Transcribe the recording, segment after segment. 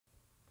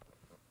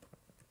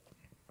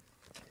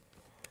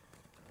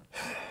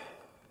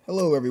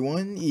Hello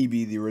everyone, EB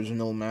the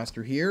original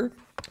master here,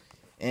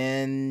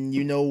 and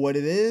you know what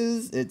it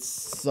is, it's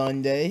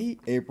Sunday,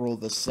 April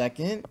the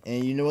 2nd,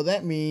 and you know what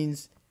that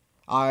means.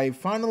 I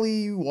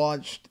finally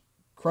watched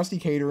Krusty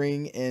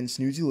Katering and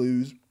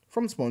Snooze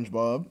from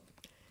SpongeBob,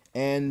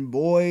 and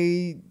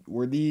boy,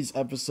 were these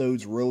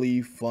episodes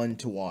really fun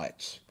to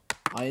watch.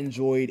 I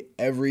enjoyed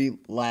every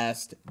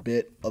last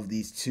bit of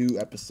these two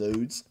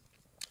episodes.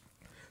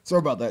 Sorry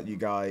about that, you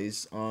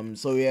guys.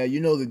 So yeah, you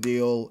know the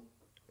deal.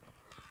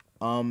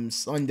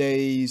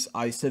 Sundays,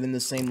 I sit in the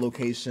same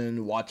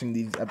location watching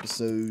these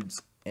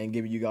episodes and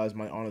giving you guys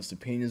my honest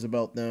opinions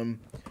about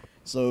them.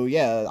 So,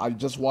 yeah, I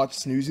just watched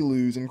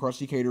Snooze and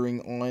Krusty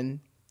Katering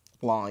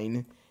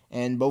online,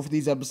 and both of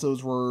these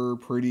episodes were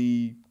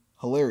pretty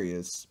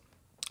hilarious.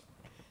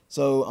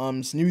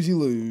 So,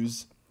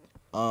 Snooze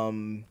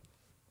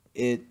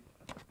it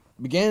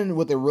began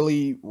with a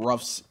really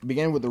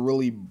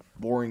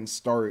boring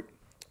start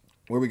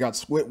where we got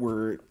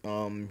Squidward.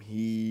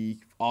 He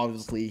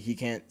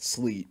can't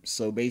sleep.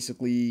 So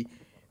basically,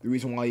 the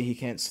reason why he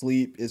can't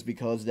sleep is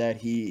because that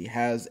he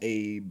has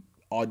a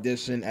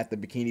audition at the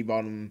Bikini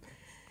Bottom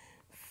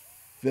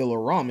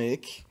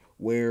Philharmonic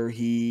where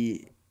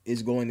he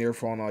is going there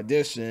for an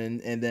audition,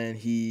 and then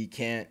he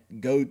can't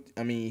go.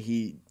 I mean,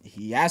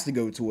 he has to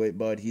go to it,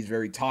 but he's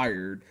very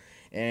tired.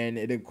 And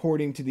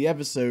according to the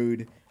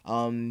episode,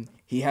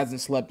 he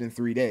hasn't slept in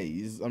 3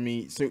 days. I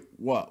mean, so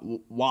what?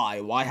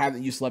 Why? Why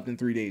haven't you slept in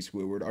 3 days,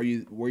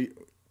 Squidward?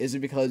 Is it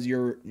because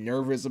you're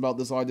nervous about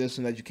this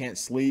audition that you can't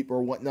sleep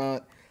or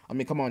whatnot? I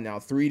mean, come on now,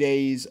 3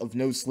 days of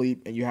no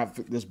sleep, and you have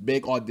this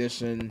big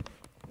audition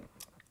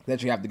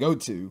that you have to go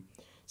to.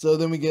 So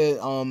then we get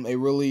a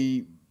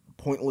really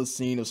pointless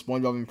scene of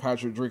SpongeBob and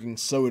Patrick drinking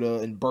soda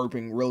and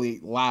burping really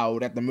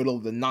loud at the middle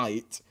of the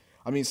night.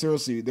 I mean,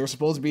 seriously, they're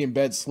supposed to be in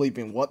bed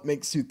sleeping. What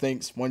makes you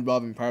think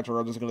SpongeBob and Patrick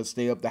are just going to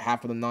stay up to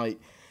half of the night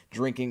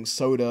drinking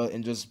soda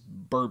and just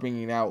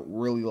burping it out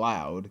really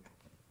loud?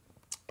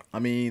 I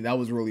mean, that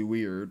was really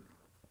weird.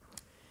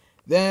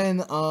 Then,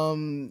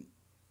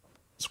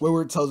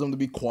 Squidward tells him to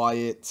be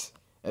quiet,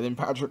 and then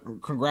Patrick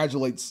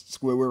congratulates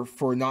Squidward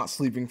for not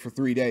sleeping for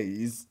 3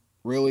 days.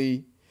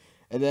 Really?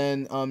 And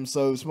then,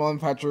 so SpongeBob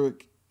and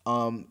Patrick,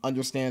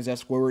 understands that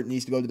Squidward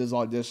needs to go to this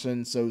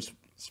audition, so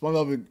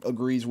SpongeBob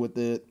agrees with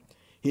it.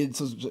 He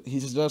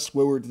suggests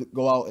Squidward to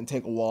go out and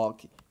take a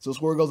walk. So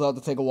Squidward goes out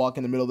to take a walk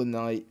in the middle of the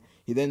night.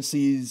 He then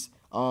sees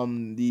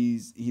everybody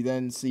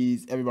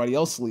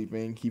else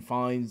sleeping. He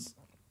finds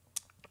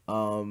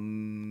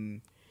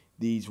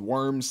these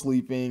worms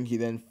sleeping. He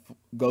then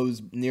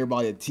goes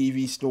nearby a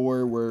TV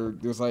store where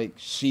there's like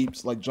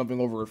sheeps like jumping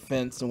over a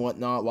fence and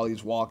whatnot while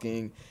he's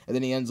walking. And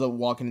then he ends up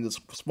walking into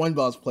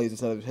SpongeBob's place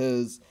instead of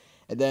his.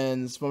 And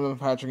then SpongeBob,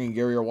 Patrick, and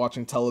Gary are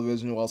watching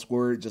television while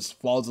Squidward just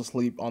falls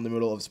asleep on the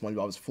middle of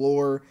SpongeBob's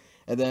floor.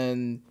 And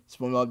then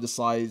SpongeBob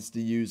decides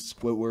to use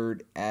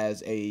Squidward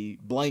as a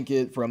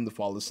blanket for him to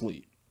fall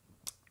asleep.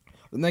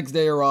 The next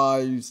day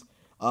arrives.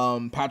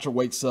 Patrick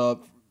wakes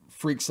up,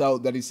 freaks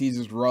out that he sees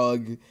his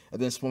rug,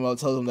 and then SpongeBob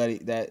tells him that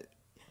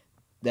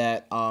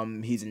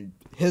he's in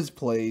his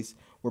place,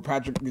 where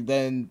Patrick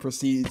then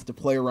proceeds to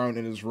play around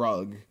in his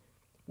rug,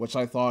 which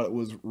I thought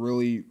was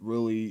really,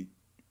 really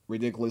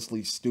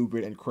ridiculously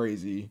stupid and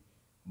crazy,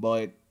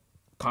 but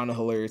kind of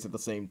hilarious at the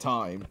same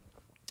time.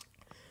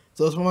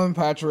 So SpongeBob and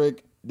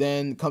Patrick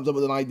then comes up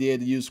with an idea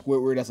to use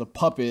Squidward as a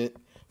puppet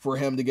for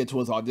him to get to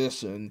his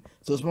audition.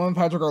 So SpongeBob and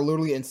Patrick are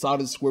literally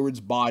inside of Squidward's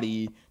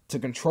body to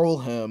control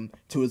him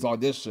to his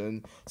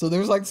audition. So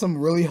there's like some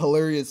really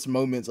hilarious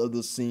moments of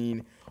the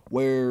scene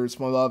where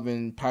SpongeBob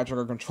and Patrick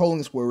are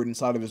controlling Squidward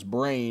inside of his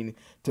brain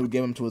to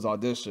get him to his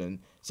audition.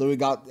 So we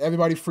got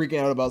everybody freaking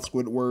out about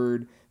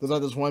Squidward. There's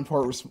like this one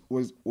part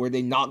where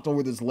they knocked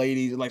over this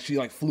lady, like she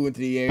like flew into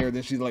the air,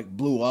 then she like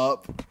blew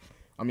up.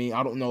 I mean,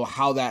 I don't know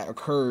how that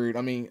occurred.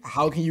 I mean,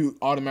 how can you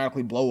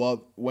automatically blow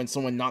up when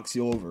someone knocks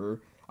you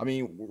over? I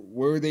mean,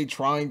 were they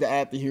trying to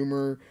add the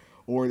humor,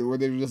 or were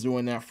they just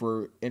doing that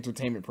for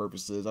entertainment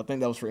purposes? I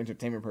think that was for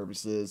entertainment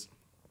purposes.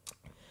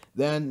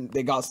 Then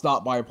they got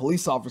stopped by a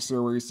police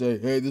officer where he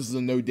said, "Hey, this is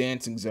a no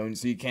dancing zone,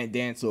 so you can't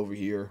dance over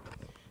here."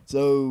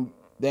 So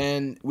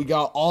then we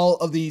got all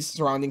of these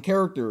surrounding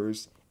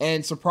characters,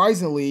 and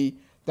surprisingly,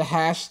 the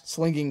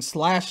hash-slinging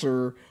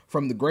slasher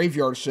from the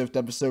Graveyard Shift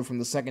episode from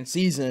the second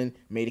season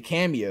made a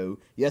cameo.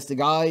 Yes, the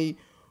guy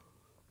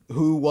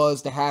who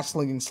was the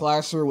hash-slinging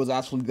slasher was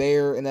actually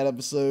there in that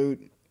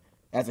episode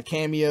as a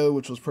cameo,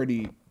 which was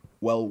pretty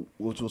well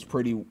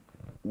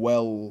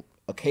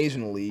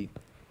occasionally.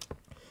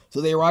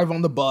 So they arrive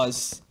on the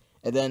bus,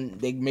 and then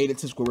they made it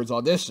to Squidward's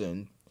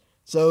audition.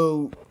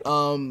 So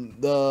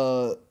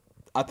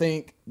I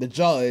think the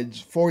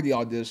judge for the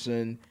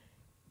audition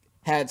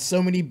had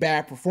so many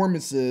bad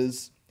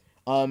performances.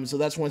 So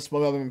that's when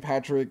SpongeBob and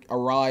Patrick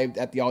arrived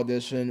at the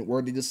audition,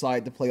 where they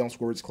decided to play on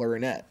Squidward's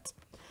clarinet.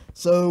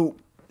 So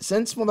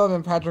since SpongeBob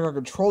and Patrick are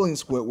controlling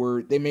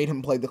Squidward, they made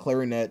him play the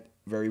clarinet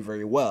very,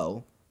 very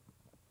well.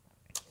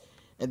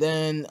 And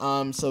then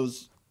so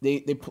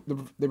they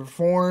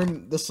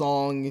perform the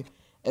song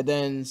And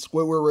then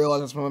Squidward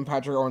realizes SpongeBob and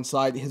Patrick are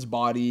inside his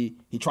body.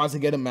 He tries to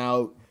get him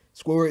out.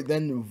 Squidward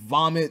then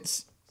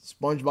vomits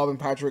SpongeBob and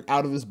Patrick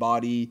out of his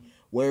body,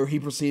 where he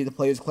proceeded to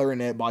play his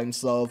clarinet by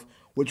himself,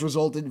 which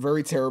resulted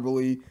very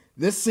terribly.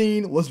 This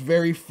scene was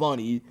very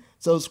funny.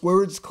 So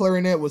Squidward's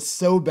clarinet was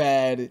so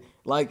bad,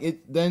 like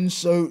it then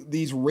showed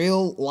these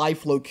real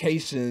life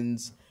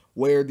locations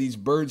where these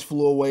birds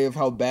flew away of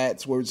how bad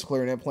Squidward's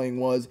clarinet playing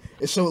was.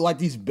 It showed like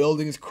these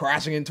buildings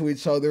crashing into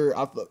each other.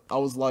 I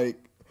was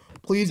like,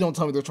 please don't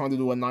tell me they're trying to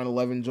do a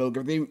 9/11 joke.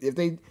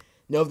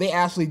 If they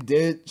actually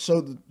did show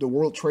the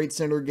World Trade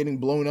Center getting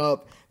blown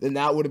up, then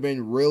that would have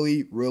been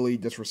really, really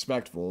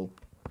disrespectful.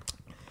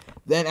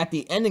 Then at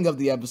the ending of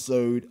the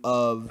episode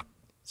of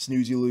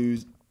Snooze, You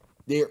Lose,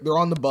 they're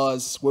on the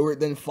bus. Squidward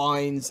then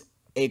finds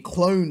a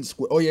clone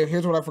Squidward. Oh yeah,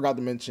 here's what I forgot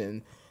to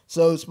mention.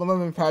 So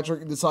SpongeBob and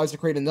Patrick decides to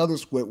create another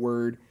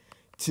Squidward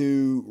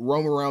to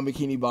roam around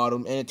Bikini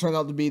Bottom, and it turned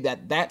out to be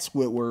that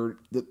Squidward,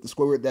 the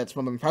Squidward that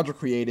SpongeBob and Patrick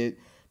created,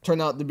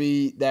 turned out to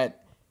be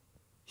that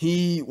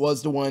he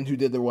was the one who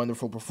did the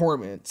wonderful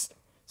performance.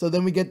 So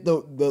then we get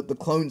the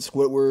clone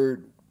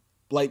Squidward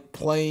like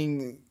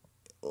playing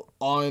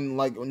on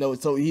like no.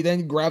 So he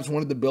then grabs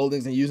one of the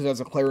buildings and uses it as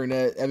a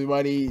clarinet.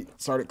 Everybody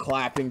started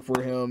clapping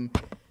for him,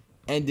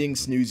 ending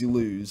Snooze, You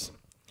Lose.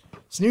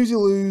 Snooze, You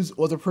Lose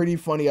was a pretty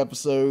funny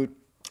episode.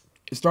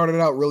 It started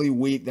out really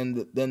weak,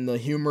 then the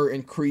humor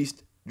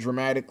increased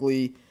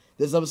dramatically.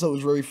 This episode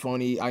was really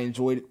funny. I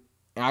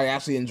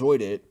actually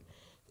enjoyed it.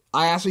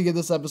 I actually give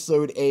this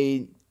episode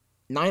a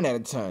 9 out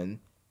of 10.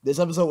 This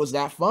episode was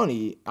that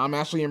funny. I'm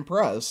actually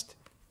impressed.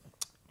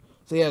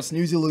 So yeah,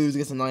 Snooze, You Lose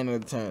gets a 9 out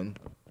of 10.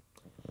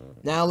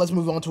 Now let's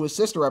move on to his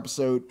sister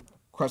episode,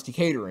 Krusty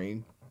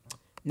Katering.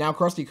 Now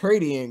Krusty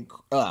Katering,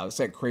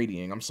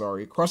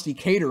 Krusty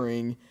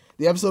Katering.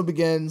 The episode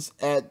begins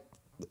at,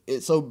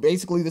 so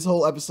basically this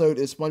whole episode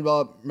is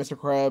SpongeBob, Mr.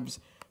 Krabs,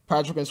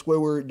 Patrick, and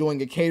Squidward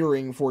doing a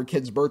catering for a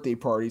kid's birthday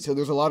party. So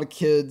there's a lot of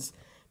kids.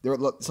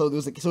 So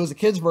it's a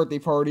kid's birthday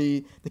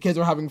party. The kids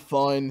are having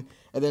fun,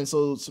 and then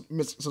so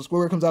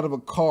Squidward comes out of a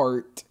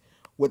cart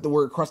with the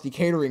word Krusty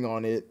Katering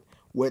on it,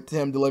 with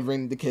him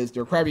delivering the kids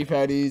their Krabby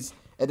Patties.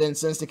 And then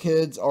since the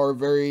kids are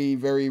very,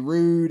 very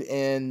rude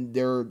and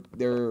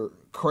they're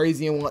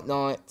crazy and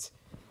whatnot,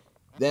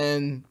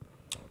 then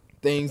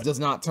things does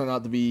not turn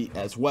out to be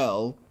as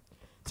well.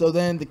 So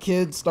then the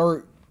kids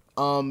start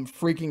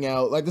freaking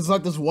out. Like there's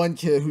like this one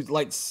kid who's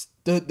like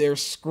stood there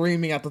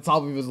screaming at the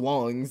top of his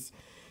lungs,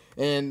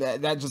 and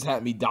that just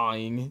had me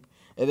dying.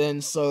 And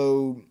then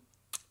so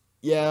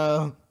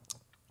yeah,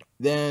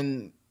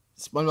 then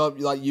SpongeBob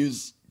like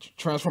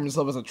transformed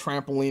himself as a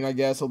trampoline, I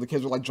guess. So the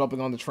kids were like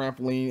jumping on the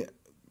trampoline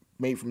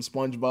made from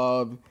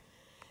SpongeBob.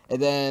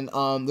 And then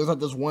there's like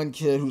this one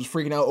kid who's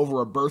freaking out over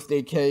a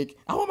birthday cake.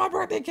 I want my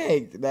birthday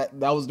cake. That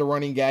was the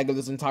running gag of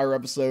this entire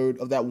episode,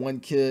 of that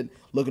one kid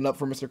looking up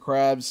for Mr.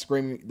 Krabs,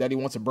 screaming that he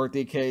wants a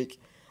birthday cake.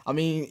 I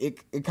mean,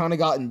 it kind of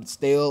gotten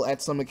stale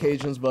at some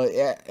occasions, but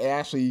it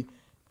actually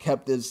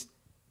kept this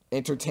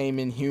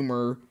entertainment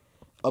humor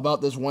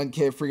about this one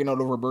kid freaking out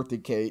over a birthday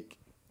cake.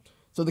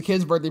 So the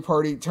kid's birthday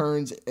party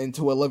turns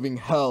into a living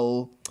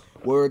hell,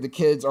 where the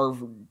kids are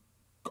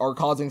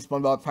causing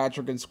SpongeBob,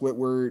 Patrick, and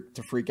Squidward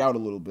to freak out a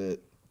little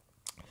bit.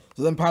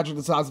 So then Patrick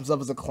decides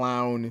himself as a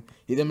clown.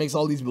 He then makes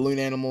all these balloon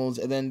animals,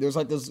 and then there's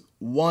like this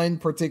one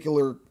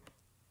particular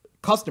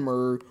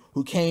customer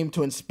who came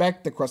to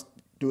inspect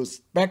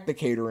the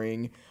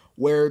catering,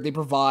 where they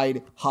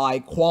provide high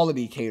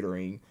quality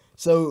catering.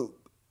 So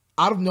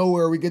out of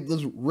nowhere, we get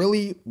this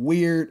really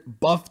weird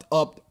buffed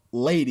up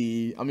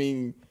lady. I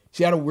mean,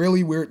 she had a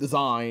really weird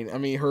design. I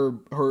mean,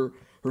 her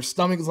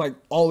stomach is like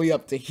all the way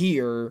up to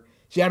here.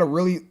 She had a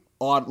really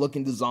odd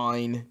looking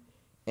design,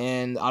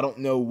 and I don't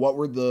know what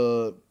were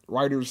the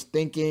writers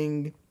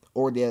thinking,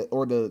 or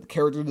the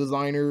character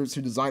designers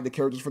who designed the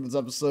characters for this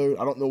episode.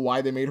 I don't know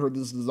why they made her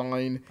this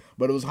design,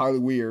 but it was highly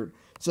weird.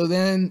 So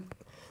then,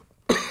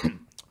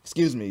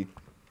 excuse me.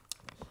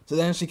 So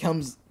then she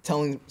comes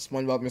telling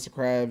SpongeBob, Mr.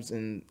 Krabs,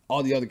 and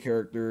all the other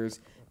characters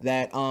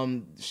that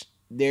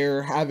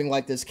they're having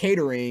like this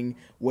catering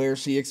where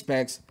she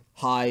expects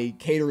high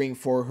catering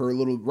for her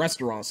little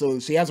restaurant. So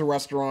she has a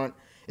restaurant.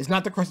 It's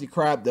not the Krusty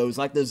Krab though. It's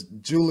like this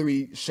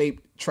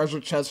jewelry-shaped, treasure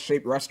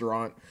chest-shaped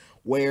restaurant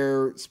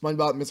where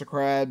SpongeBob, Mr.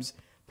 Krabs,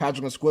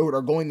 Patrick, and Squidward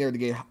are going there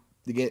to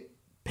get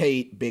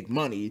paid big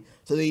money.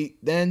 So they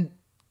then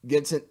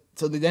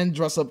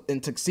dress up in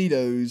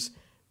tuxedos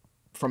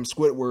from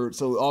Squidward.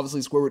 So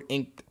obviously Squidward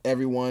inked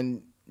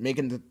everyone,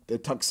 making the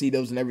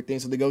tuxedos and everything.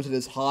 So they go to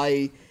this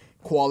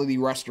high-quality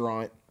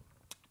restaurant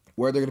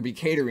where they're going to be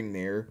catering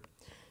there.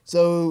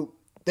 So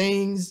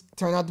things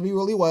turned out to be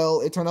really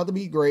well. It turned out to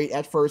be great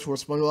at first, where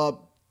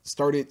SpongeBob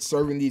started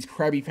serving these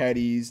Krabby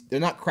Patties. They're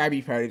not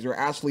Krabby Patties. They're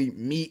actually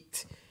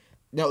meat.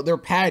 No, they're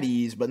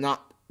patties, but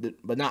not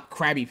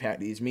Krabby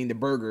Patties. I mean, the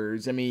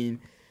burgers. I mean,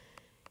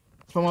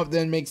 SpongeBob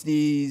then makes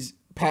these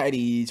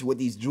patties with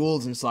these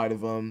jewels inside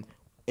of them,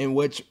 in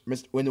which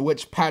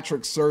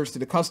Patrick serves to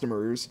the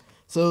customers.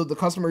 So the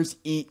customers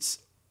eat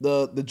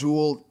the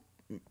jeweled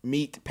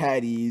meat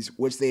patties,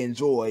 which they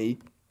enjoy.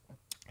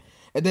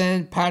 And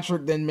then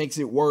Patrick then makes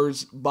it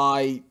worse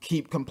by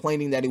keep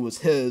complaining that it was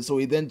his. So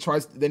he then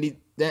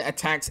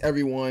attacks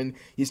everyone.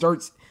 He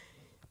starts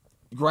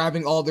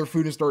grabbing all their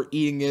food and start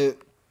eating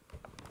it.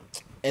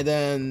 And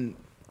then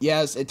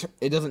yes, it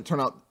doesn't turn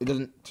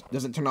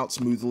out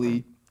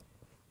smoothly.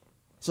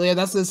 So yeah,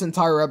 that's this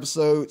entire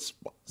episode.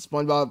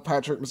 SpongeBob,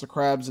 Patrick, Mr.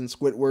 Krabs, and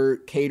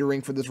Squidward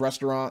catering for this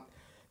restaurant.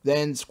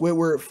 Then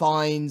Squidward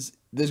finds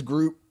this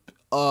group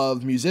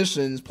of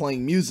musicians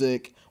playing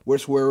music where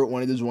Squidward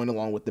wanted to join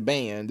along with the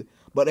band.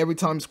 But every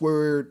time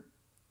Squidward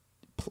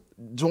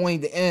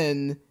joined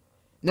in...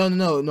 No. Let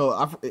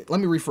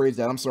me rephrase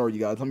that. I'm sorry, you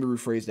guys. Let me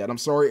rephrase that. I'm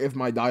sorry if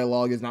my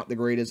dialogue is not the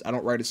greatest. I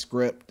don't write a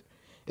script.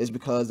 It's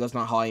because that's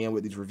not how I am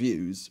with these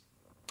reviews.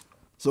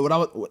 So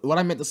what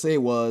I meant to say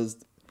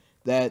was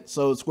that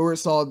Squidward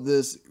saw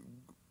this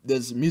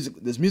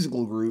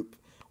musical group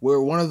where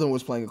one of them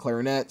was playing a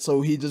clarinet,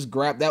 so he just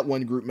grabbed that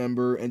one group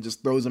member and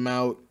just throws him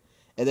out,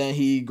 and then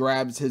he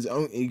grabs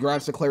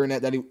the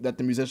clarinet that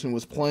the musician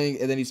was playing,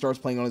 and then he starts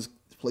playing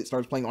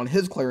on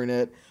his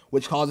clarinet,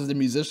 which causes the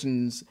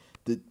musicians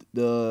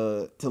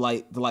to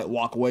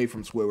walk away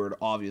from Squidward,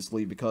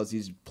 obviously, because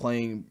he's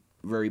playing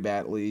very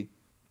badly.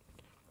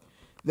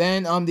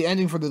 Then, the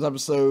ending for this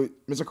episode,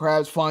 Mr.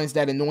 Krabs finds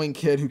that annoying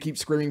kid who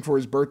keeps screaming for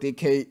his birthday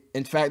cake.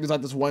 In fact, there's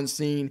like this one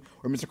scene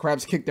where Mr.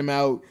 Krabs kicked him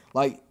out.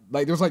 Like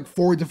there's like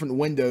 4 different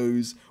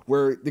windows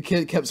where the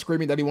kid kept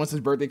screaming that he wants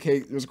his birthday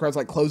cake. Mr. Krabs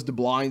like closed the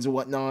blinds and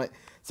whatnot.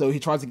 So he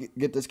tries to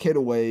get this kid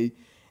away,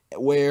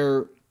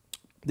 where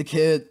the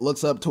kid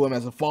looks up to him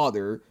as a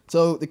father.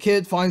 So the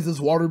kid finds this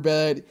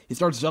waterbed. He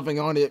starts jumping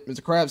on it.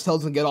 Mr. Krabs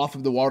tells him to get off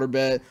of the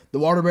waterbed. The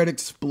waterbed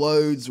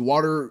explodes.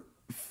 Water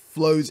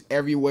flows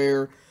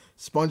everywhere.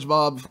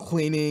 SpongeBob's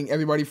cleaning,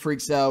 everybody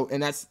freaks out,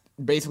 and that's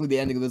basically the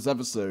ending of this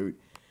episode.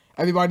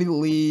 Everybody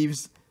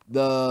leaves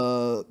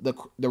the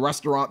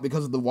restaurant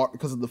because of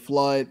the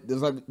flood.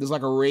 There's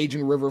like a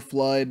raging river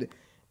flood,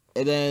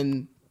 and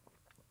then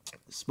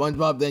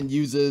SpongeBob then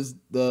uses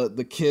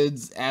the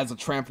kids as a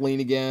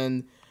trampoline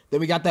again. Then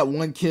we got that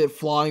one kid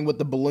flying with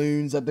the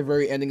balloons at the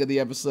very ending of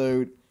the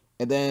episode,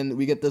 and then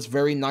we get this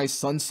very nice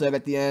sunset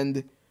at the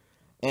end,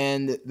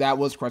 and that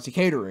was Krusty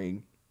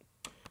Catering.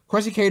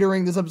 Krusty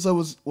Catering, this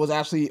episode was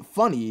actually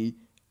funny.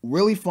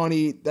 Really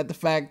funny that the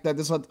fact that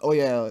this was, oh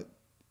yeah,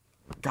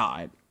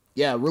 God.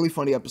 Yeah, really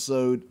funny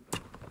episode.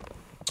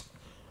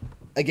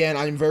 Again,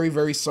 I'm very,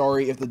 very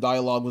sorry if the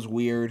dialogue was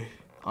weird.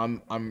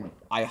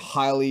 I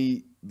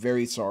highly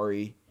very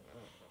sorry.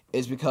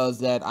 It's because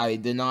that I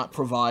did not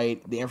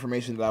provide the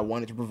information that I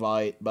wanted to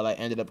provide, but I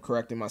ended up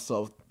correcting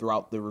myself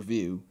throughout the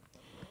review.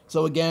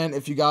 So again,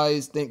 if you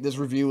guys think this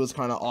review was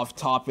kind of off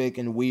topic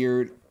and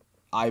weird,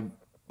 I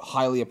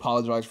highly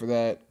apologize for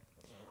that.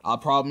 I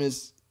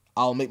promise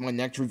I'll make my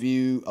next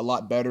review a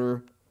lot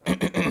better.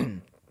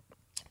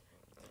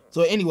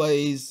 So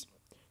anyways,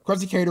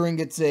 Krusty Catering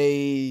gets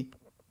a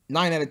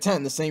 9 out of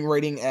 10, the same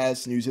rating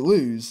as Snooze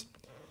Lose.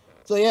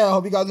 So yeah, I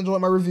hope you guys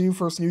enjoyed my review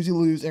for Snooze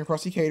Lose and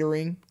Krusty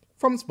Catering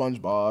from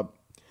SpongeBob.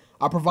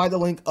 I'll provide the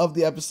link of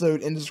the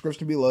episode in the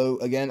description below.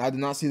 Again, I did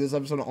not see this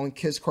episode on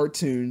Kiss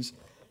Cartoons.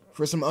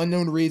 For some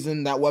unknown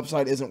reason, that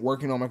website isn't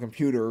working on my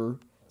computer,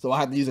 so I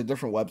had to use a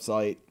different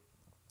website.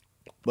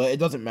 But it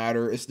doesn't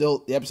matter.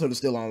 The episode is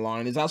still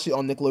online. It's actually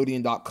on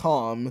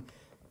Nickelodeon.com.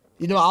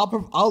 You know,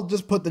 I'll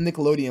just put the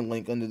Nickelodeon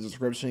link in the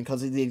description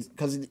because it's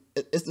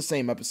the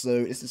same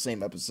episode. It's the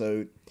same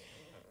episode.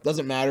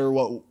 Doesn't matter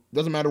what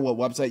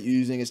website you're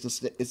using. It's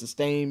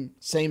the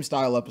same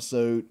style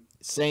episode,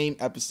 same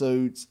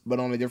episodes, but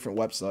on a different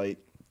website.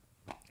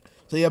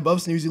 So yeah,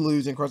 both Snoozy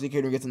Lose and Krusty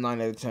Catering gets a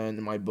 9 out of 10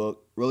 in my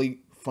book.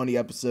 Really funny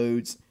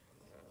episodes.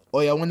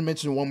 Oh yeah, I want to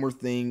mention one more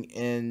thing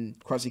in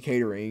Krusty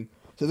Catering.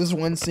 So this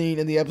one scene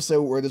in the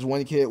episode where this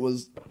one kid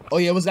was... Oh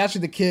yeah, it was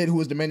actually the kid who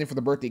was demanding for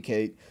the birthday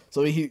cake.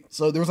 So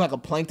there was like a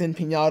plankton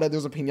piñata.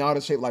 There's a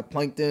piñata shaped like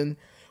plankton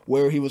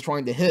where he was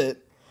trying to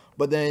hit.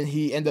 But then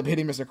he ended up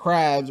hitting Mr.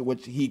 Krabs,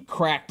 which he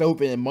cracked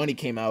open and money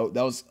came out.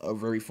 That was a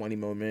very funny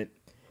moment.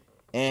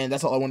 And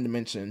that's all I wanted to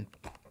mention.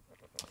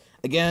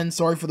 Again,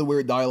 sorry for the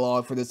weird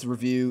dialogue for this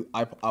review.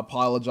 I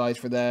apologize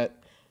for that.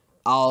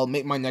 I'll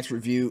make my next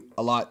review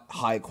a lot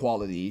high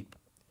quality.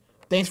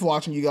 Thanks for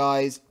watching, you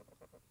guys.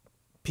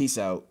 Peace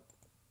out.